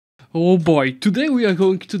Oh boy, today we are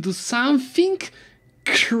going to do something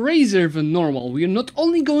crazier than normal. We are not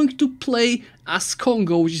only going to play as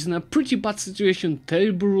Kongo, which is in a pretty bad situation,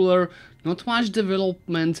 terrible ruler, not much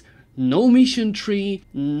development, no mission tree,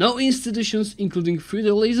 no institutions including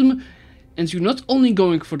feudalism, and you're not only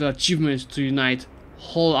going for the achievement to unite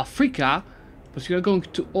whole Africa, but you are going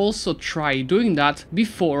to also try doing that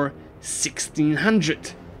before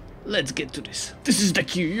 1600. Let's get to this. This is the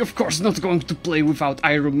key. You're of course not going to play without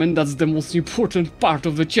Iron Man, that's the most important part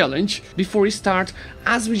of the challenge. Before we start,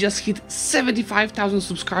 as we just hit 75,000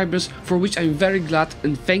 subscribers, for which I'm very glad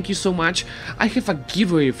and thank you so much, I have a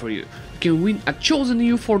giveaway for you. You can win a chosen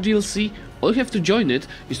EU4 DLC. All you have to join it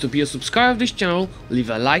is to be a subscriber of this channel,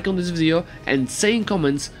 leave a like on this video and say in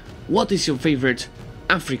comments what is your favorite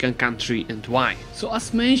African country and why. So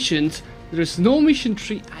as mentioned, there is no mission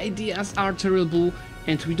tree, ideas are terrible,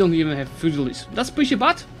 and we don't even have feudalism. That's pretty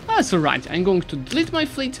bad? That's alright. I'm going to delete my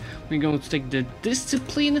fleet, we're going to take the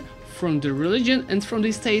discipline from the religion and from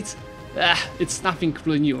the states. It's nothing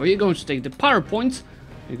really new. We're going to take the power points,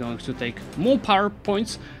 we're going to take more power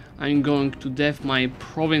points, I'm going to dev my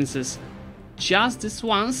provinces just this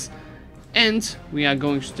once, and we are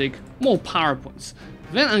going to take more power points.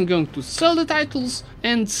 Then I'm going to sell the titles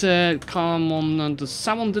and come on to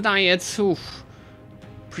summon the diet. Oof.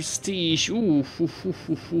 Prestige,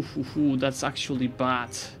 that's actually bad.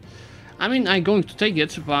 I mean, I'm going to take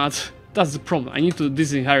it, but that's the problem. I need to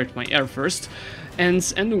disinherit my heir first. And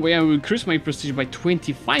anyway, I will increase my prestige by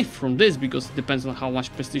 25 from this, because it depends on how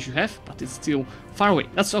much prestige you have, but it's still far away.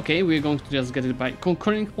 That's okay, we're going to just get it by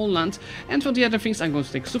conquering more land. And for the other things, I'm going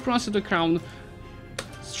to take supremacy of the crown,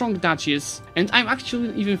 strong duchies, and I'm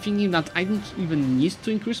actually even thinking that I don't even need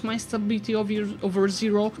to increase my stability over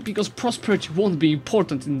 0, because prosperity won't be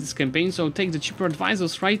important in this campaign, so take the cheaper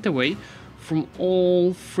advisors right away from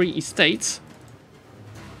all 3 estates.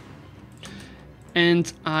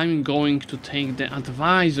 And I'm going to take the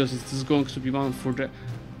advisors. It is going to be one for the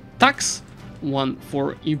tax, one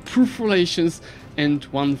for improved relations, and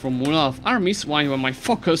one for morale of armies, while my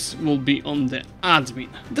focus will be on the admin.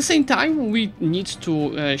 At the same time, we need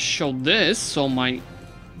to show this, so my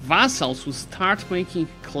vassals will start making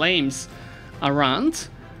claims around,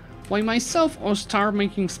 while myself will start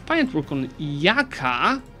making spy network on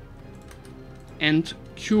Yaka and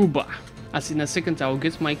Cuba. As in a second I will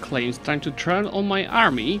get my claims, trying to turn on my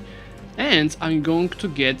army, and I'm going to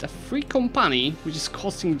get a free company, which is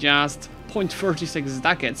costing just 0.36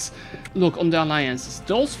 ducats. Look, on the alliances,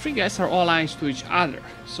 those 3 guys are all allies to each other,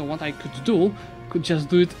 so what I could do, could just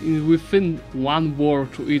do it within 1 war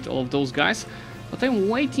to eat all of those guys, but I'm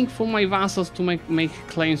waiting for my vassals to make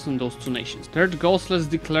claims on those 2 nations. There it goes, let's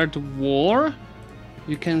declare the war.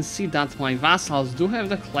 You can see that my vassals do have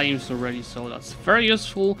the claims already, so that's very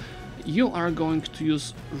useful. You are going to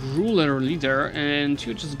use ruler leader, and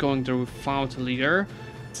you're just going there without a leader.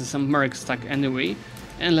 It's some merc stack anyway.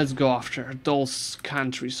 And let's go after those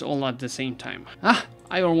countries all at the same time.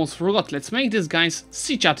 I almost forgot. Let's make these guys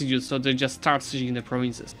siege attitude, so they just start sieging the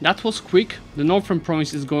provinces. That was quick. The northern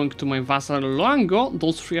province is going to my vassal Luango.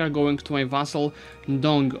 Those 3 are going to my vassal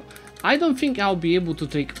Ndongo. I don't think I'll be able to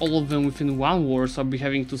take all of them within 1 war, so I'll be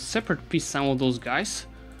having to separate piece some of those guys.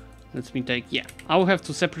 Let me take, yeah, I will have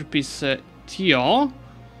to separate piece Tio.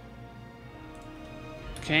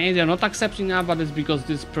 Okay, they're not accepting that, but it's because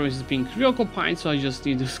this province is being reoccupied, so I just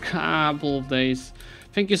need a couple of days.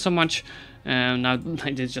 Thank you so much. Now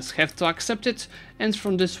I just have to accept it. And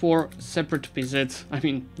from this war, separate visit, I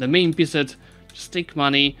mean the main visit, just take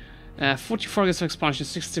money. 44 gets expansion,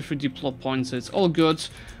 63 deploy points, so it's all good.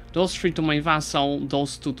 Those 3 to my vassal,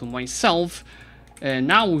 those 2 to myself.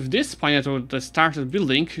 Now with this Pineapple that started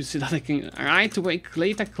building, you see that I can right away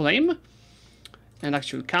create a claim and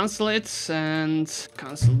actually cancel it and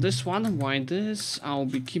cancel this one. Why this? I'll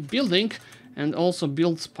be keep building and also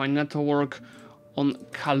build spy network on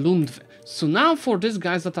Kalundve. So now for these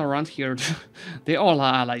guys that are around here, they all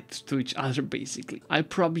are allied to each other basically. I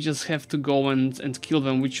probably just have to go and kill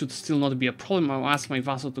them, which should still not be a problem. I'll ask my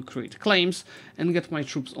vassal to create claims and get my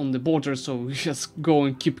troops on the border, so we just go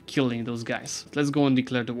and keep killing those guys. Let's go and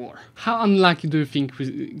declare the war. How unlucky do you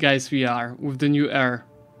think guys we are with the new heir?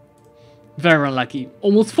 Very unlucky.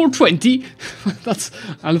 Almost 420. That's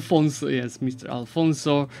Alfonso. Yes, Mr.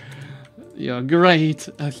 Alfonso. Yeah, great.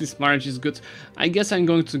 At least marriage is good. I guess I'm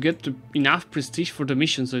going to get enough prestige for the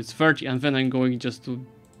mission, so it's 30, and then I'm going just to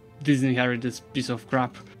disinherit this piece of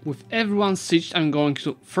crap. With everyone sieged, I'm going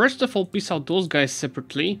to first of all piece out those guys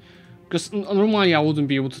separately, because normally I wouldn't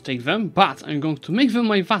be able to take them, but I'm going to make them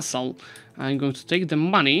my vassal. I'm going to take the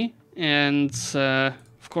money, and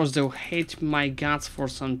of course they'll hate my guts for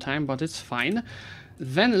some time, but it's fine.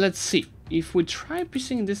 Then let's see. If we try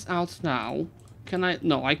piecing this out now, can I?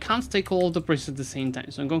 No, I can't take all of the pieces at the same time.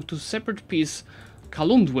 So I'm going to separate piece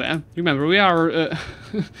Kalundwe. Remember, we are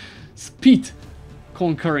speed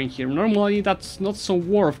conquering here. Normally, that's not so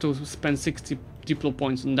worth to spend 60 diplo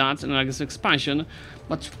points on that and I guess expansion,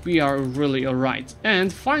 but we are really alright.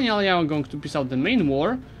 And finally, I'm going to piece out the main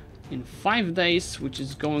war in 5 days, which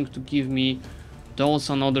is going to give me those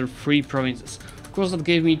another 3 provinces. Of course, that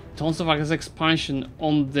gave me tons of I guess expansion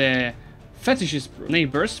on the fetishist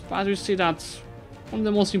neighbors, but you see that on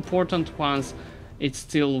the most important ones, it's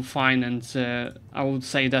still fine, and I would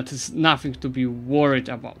say that it's nothing to be worried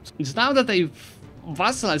about. It's now that I've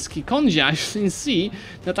vassalized Kikonja, I can see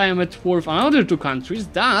that I am at war with another 2 countries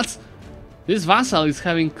that this vassal is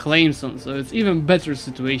having claims on, so it's even better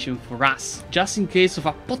situation for us. Just in case of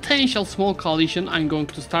a potential small coalition, I'm going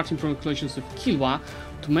to start improving coalitions with Kilwa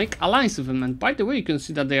to make alliance with them. And by the way, you can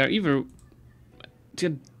see that they are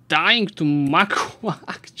they're dying to Makwa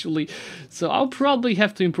actually, so I'll probably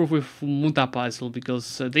have to improve with Mutapa as well,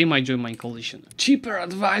 because they might join my coalition. Cheaper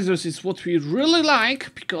advisors is what we really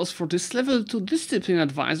like, because for this level 2 discipline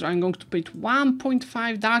advisor I'm going to pay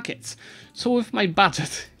 1.5 ducats, so with my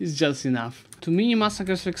budget it's just enough. To minimize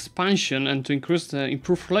aggressive expansion and to increase the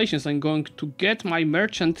improved relations, I'm going to get my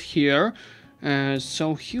merchant here,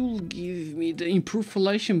 so he will give me the improved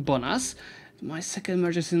relation bonus. My second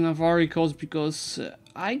merchant is in Ivory Coast, because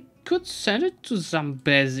I could send it to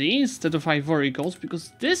Zambezi instead of Ivory Coast,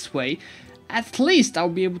 because this way at least I'll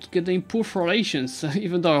be able to get the improved relations,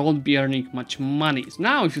 even though I won't be earning much money.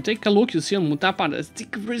 Now if you take a look, you see on Mutapa that's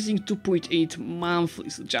decreasing 2.8 monthly,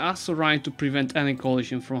 so just alright to prevent any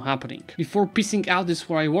coalition from happening. Before piecing out this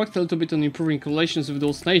war, I worked a little bit on improving relations with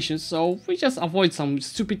those nations, so we just avoid some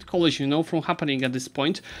stupid coalition, you know, from happening at this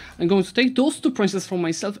point. I'm going to take those 2 princes from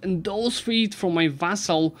myself and those 3 from my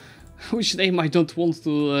vassal, which name I don't want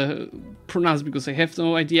to pronounce because I have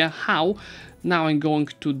no idea how. Now I'm going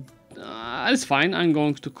to it's fine, I'm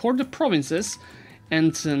going to core the provinces,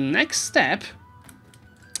 and the next step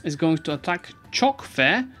is going to attack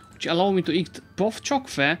Chokwe, which allow me to eat both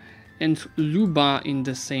Chokwe and Luba in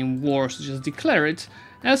the same war, so just declare it.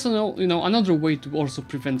 Also, you know, another way to also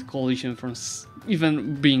prevent coalition from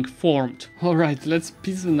even being formed. Alright, let's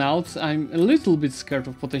piece them out. I'm a little bit scared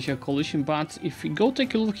of potential coalition, but if we go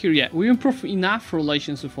take a look here, yeah, we improve enough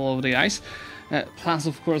relations with all of the guys. Plus,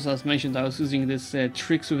 of course, as mentioned, I was using these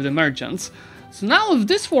tricks with the merchants. So now with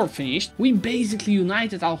this war finished, we basically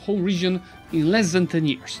united our whole region in less than 10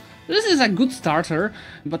 years. This is a good starter,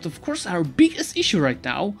 but of course our biggest issue right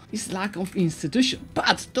now is lack of institution.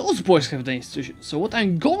 But those boys have the institution, so what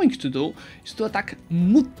I'm going to do is to attack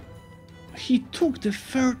He took the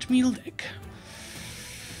 3rd meal deck.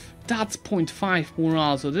 That's 0.5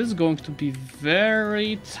 morale, so this is going to be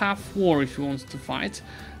very tough war if he wants to fight.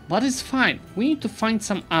 But it's fine, we need to find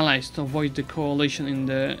some allies to avoid the coalition in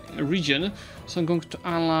the region. So I'm going to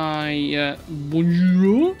ally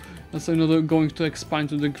Bonjour. So I'm not going to expand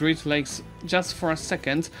to the Great Lakes just for a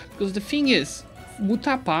second, because the thing is,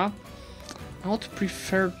 Mutapa, I would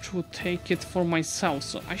prefer to take it for myself,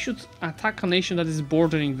 so I should attack a nation that is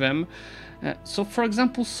bordering them. So for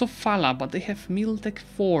example Sofala, but they have Miltech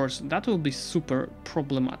Force, that will be super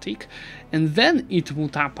problematic. And then eat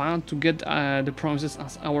Mutapa to get the provinces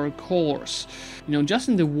as our cores. You know, just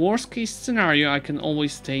in the worst case scenario I can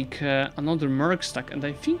always take another Merc stack, and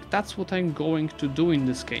I think that's what I'm going to do in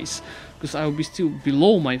this case, because I will be still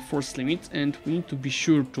below my force limit and we need to be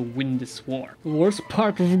sure to win this war. The worst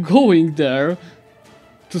part of going there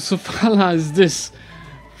to Sofala is this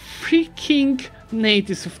freaking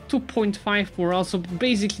natives of 2.5 morale, so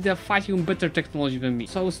basically they're fighting with better technology than me.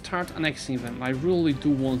 So I will start annexing them. I really do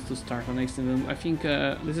want to start annexing them. I think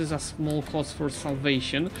this is a small cost for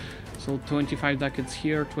salvation. So 25 ducats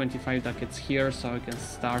here, 25 ducats here, so I can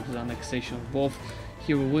start the annexation of both.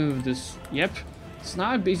 Here we win with this, yep. So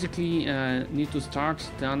now I basically need to start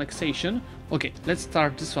the annexation. Okay, let's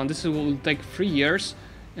start this one. This will take 3 years,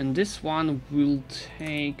 and this one will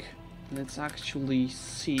take, let's actually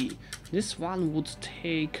see, this one would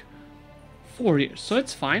take 4 years, so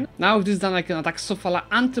it's fine. Now with this done, I can attack Sofala,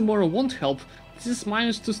 and tomorrow won't help. This is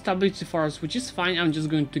 -2 stability for us, which is fine. I'm just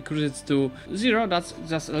going to decrease it to 0, that's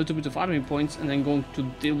just a little bit of army points, and I'm going to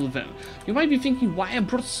deal with them. You might be thinking why I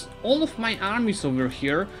brought all of my armies over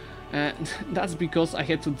here. That's because I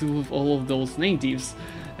had to deal with all of those natives,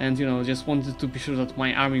 and you know, just wanted to be sure that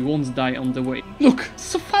my army won't die on the way. Look,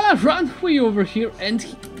 Sofala ran way over here and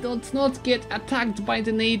he does not get attacked by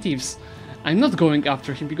the natives. I'm not going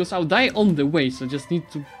after him because I'll die on the way, so just need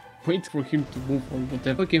to wait for him to move or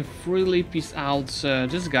whatever. I can freely piece out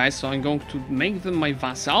this guy, so I'm going to make them my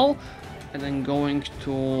vassal. and I'm going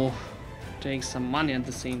to take some money at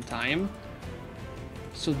the same time.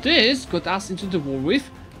 So this got us into the war with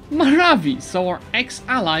Maravi, so our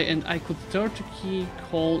ex-ally, and I could theoretically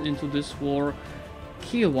call into this war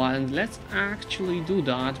Kilwa, and let's actually do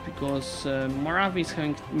that because Maravi is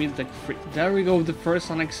having Miltech free. There we go, the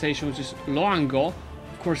first annexation, which is Loango.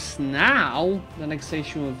 Of course, now the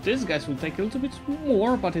annexation of these guys will take a little bit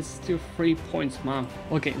more, but it's still 3 points, man.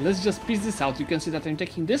 Okay, let's just piece this out. You can see that I'm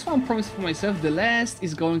taking this one promise for myself. The last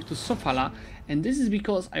is going to Sofala, and this is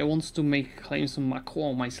because I want to make claims on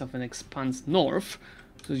Makwa myself and expand north.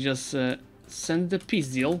 So just send the peace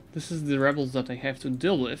deal. This is the rebels that I have to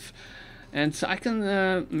deal with. And I can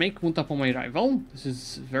make Mutap on my rival. This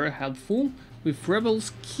is very helpful. With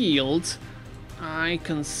rebels killed, I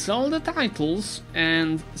can sell the titles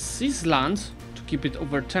and seize land to keep it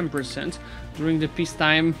over 10%. During the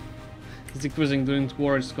peacetime, it's decreasing. During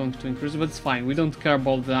war, it's going to increase, but it's fine. We don't care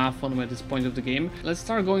about the Afon at this point of the game. Let's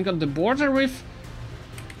start going on the border with...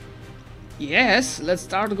 Yes, let's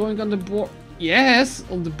start going on the border... Yes,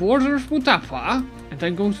 on the border of Mutapa. And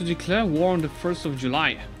I'm going to declare war on the 1st of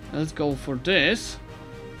July. Let's go for this.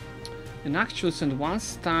 And actually send one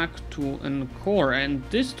stack to Encore. And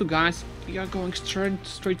these two guys, you are going straight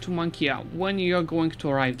to Mankia. When you are going to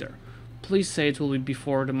arrive there? Please say it will be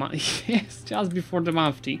before the month. Yes, just before the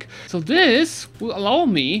month tick. So this will allow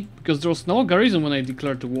me, because there was no garrison when I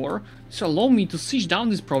declared the war, this will allow me to siege down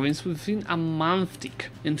this province within a month tick.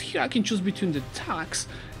 And here I can choose between the tax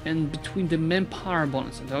and between the manpower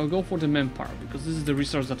bonus. And I'll go for the manpower because this is the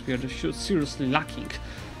resource that we are seriously lacking.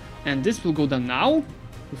 And this will go down now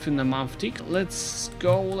within a month tick. Let's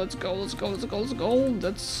go, let's go, let's go, let's go, let's go.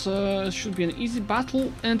 That should be an easy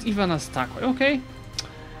battle and even a stack. Okay.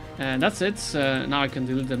 And that's it. Now I can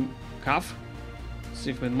delete the calf.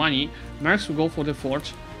 Save my money. Mercs will go for the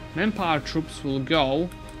fort. Manpower troops will go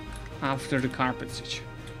after the carpet siege.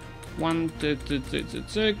 One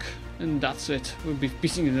tick. And that's it. We'll be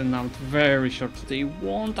piecing them out very shortly. They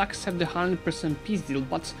won't accept the 100% peace deal,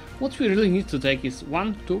 but what we really need to take is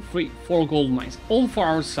 1, 2, 3, 4 gold mines. All for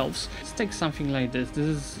ourselves. Let's take something like this. This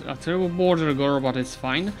is a terrible border gore, but it's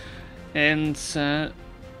fine. And send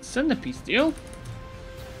a peace deal.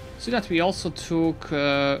 See that we also took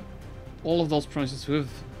all of those promises with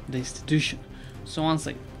the institution. So once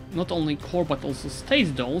I not only core but also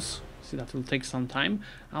state those, that will take some time,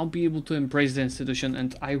 I'll be able to embrace the institution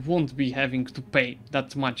and I won't be having to pay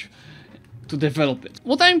that much to develop it.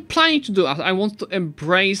 What I'm planning to do, I want to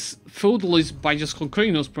embrace feudalism by just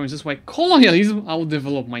conquering those provinces, while colonialism I'll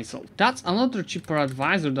develop myself. That's another cheaper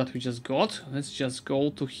advisor that we just got. Let's just go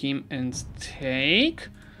to him and take,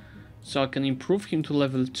 so I can improve him to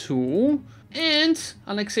level 2. And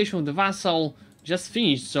annexation of the vassal just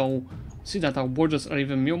finished, so see that our borders are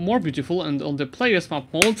even more beautiful, and on the player's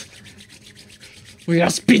map mode we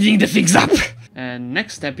are speeding the things up! And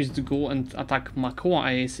next step is to go and attack Makwa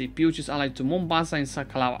ASAP, which is allied to Mombasa and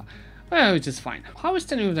Sakalawa. Well, which is fine. How is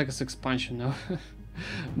standing with this expansion now?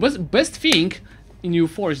 Best thing in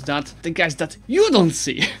EU4 is that the guys that you don't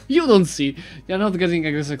see, you're not getting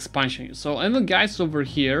this expansion. So any guys over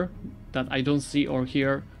here that I don't see or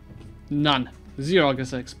hear, none. 0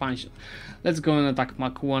 against expansion. Let's go and attack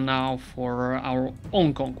Makua now for our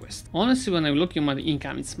own conquest. Honestly, when I'm looking at the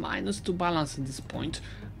income, it's -2 balance at this point.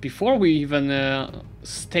 Before we even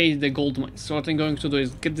state the gold mines. So what I'm going to do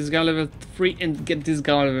is get this guy level 3 and get this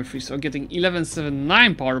guy level 3. So getting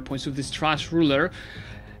 1179 power points with this trash ruler.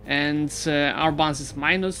 And our balance is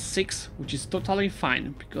 -6, which is totally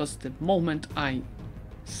fine. Because the moment I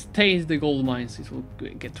state the gold mines, it will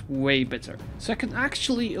get way better. So I can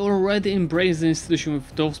actually already embrace the institution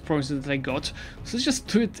with those promises that I got. So let's just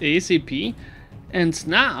do it ASAP. And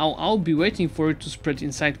now I'll be waiting for it to spread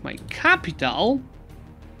inside my capital,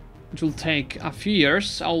 which will take a few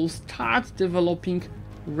years. I'll start developing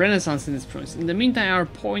Renaissance in this province. In the meantime, our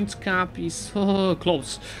point cap is so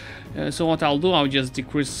close. So what I'll do, I'll just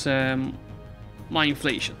decrease my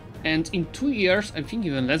inflation. And in 2 years, I think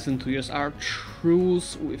even less than 2 years, our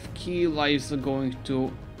truce with Kiev is going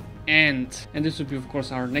to end. And this will be, of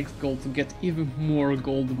course, our next goal, to get even more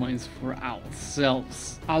gold mines for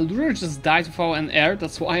ourselves. Aldura just died without an heir,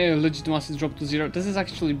 that's why our legitimacy dropped to 0. This is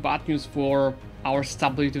actually bad news for our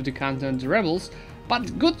stability of the country and the rebels.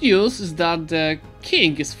 But good news is that the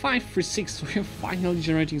king is 536, so we're finally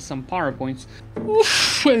generating some power points.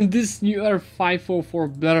 Oof, and this new R504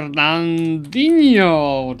 Bernardino,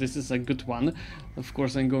 this is a good one. Of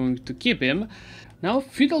course, I'm going to keep him. Now,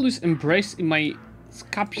 feudal is embraced in my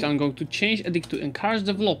capital. I'm going to change edict to encourage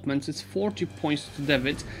developments. It's 40 points to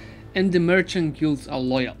debit, and the merchant guilds are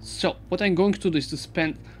loyal. So, what I'm going to do is to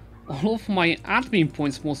spend all of my admin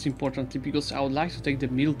points, most importantly, because I would like to take the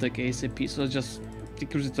Miltech ASAP. So just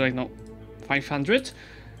decrease it to right now 500.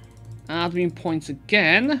 Admin points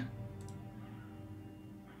again.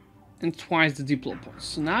 And twice the Diplo points.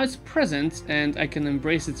 So now it's present and I can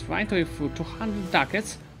embrace it right away for 200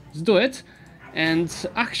 ducats. Let's do it. And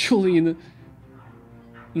actually in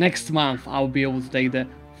next month I'll be able to take the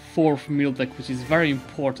 4th Miltech, which is very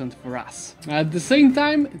important for us. At the same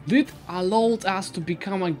time, it allowed us to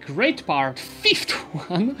become a great part, 5th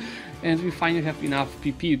one, and we finally have enough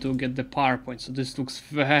PP to get the power point. So this looks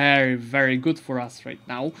very, very good for us right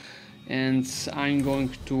now. And I'm going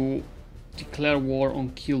to declare war on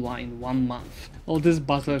Killua in 1 month. Well, this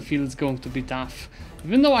battlefield is going to be tough.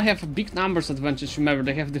 Even though I have a big numbers advantage, remember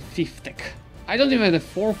they have the 5th tech. I don't even have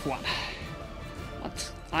the 4th one.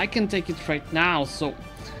 But I can take it right now, so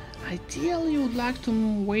ideally you would like to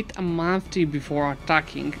wait a month before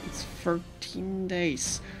attacking. It's 13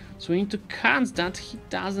 days. So we need to count that he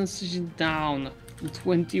doesn't sit it down.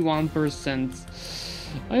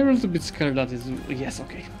 21%. I'm a little bit scared that is... Yes,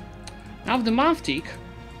 okay. Now the month tick,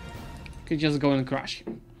 you can just go and crush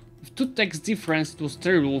him. With 2 techs difference it was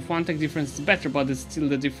terrible, with 1 tech difference it's better, but it's still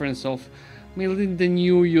the difference of building the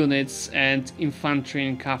new units and infantry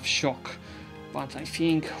and calf shock. But I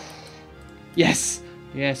think... Yes!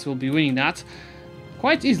 Yes, we'll be winning that.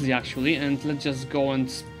 Quite easily actually, and let's just go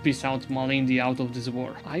and piece out Malindi out of this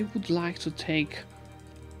war. I would like to take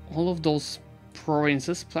all of those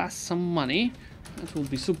provinces plus some money. That will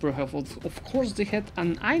be super helpful. Of course they had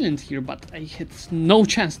an island here, but I had no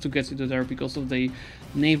chance to get into there because of the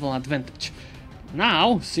naval advantage.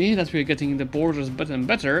 Now, see that we're getting the borders better and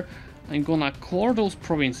better, I'm gonna clear those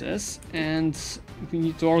provinces and we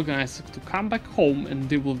need to organize to come back home and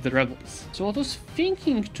deal with the rebels. So what I was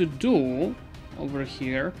thinking to do over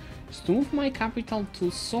here is to move my capital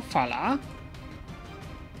to Sofala.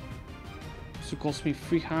 This will cost me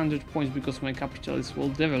 300 points because my capital is well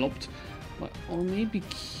developed. Or maybe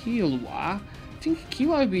Killua. I think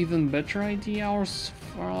Killua would be even better idea, or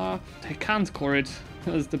Sofala. I can't core it,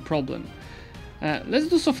 that's the problem. Let's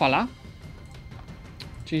do Sofala.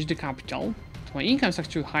 Change the capital. My income is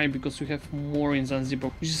actually high because we have more in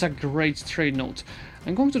Zanzibar, which is a great trade node.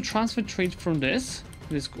 I'm going to transfer trade from this.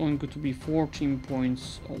 This is going to be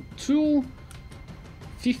 14.02,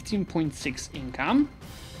 15.6 income.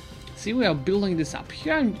 See, we are building this up.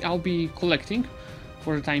 Here I'll be collecting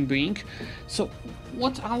for the time being. So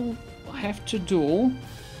what I'll have to do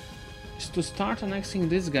is to start annexing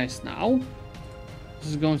these guys now.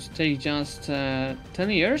 This is going to take just 10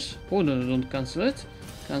 years. Oh no, don't cancel it.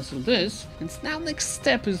 Cancel this. And now next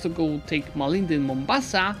step is to go take Malindi and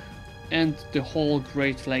Mombasa and the whole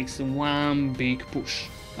Great Lakes in one big push.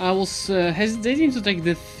 I was hesitating to take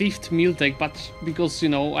the 5th Miltech, but because, you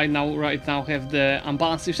know, I right now have the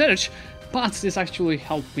unbalanced research, but this actually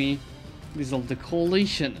helped me dissolve the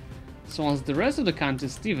coalition. So once the rest of the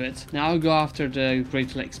countries leave it, now I'll go after the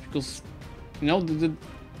Great Lakes, because, you know,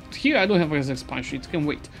 here I don't have an expansion, it can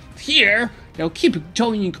wait. Here, they'll keep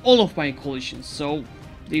joining all of my coalitions, so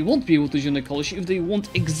they won't be able to join the coalition if they won't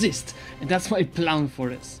exist, and that's my plan for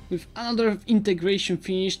this. With another integration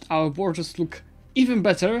finished, our borders look even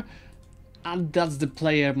better, and that's the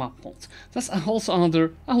player map mode. That's also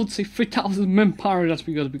another, I would say, 3000 manpower that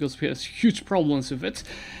we got because we have huge problems with it.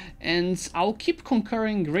 And I'll keep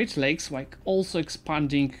conquering Great Lakes, like also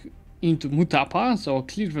expanding into Mutapa, so I'll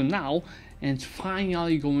clear them now, and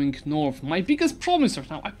finally going north. My biggest problem is right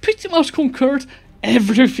now, I pretty much conquered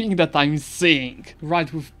everything that I'm seeing.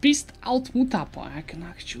 Right, with Beast out Mutapa, I can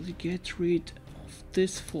actually get rid of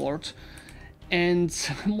this fort and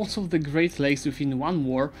most of the Great Lakes within one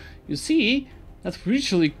war. You see that we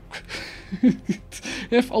literally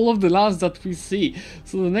have all of the lands that we see.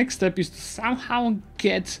 So the next step is to somehow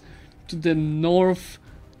get to the North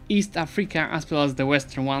East Africa as well as the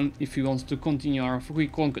western one if we want to continue our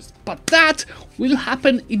reconquest. But that will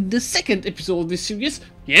happen in the 2nd episode of this series.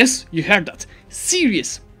 Yes, you heard that.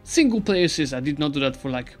 Serious single player series. I did not do that for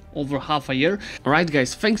like over half a year. Alright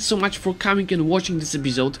guys, thanks so much for coming and watching this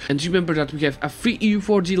episode, and remember that we have a free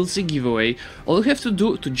EU4 DLC giveaway. All you have to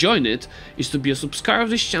do to join it is to be a subscriber of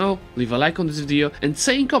this channel, leave a like on this video, and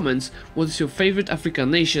say in comments what is your favorite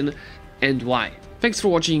African nation and why. Thanks for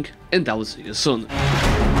watching, and I will see you soon.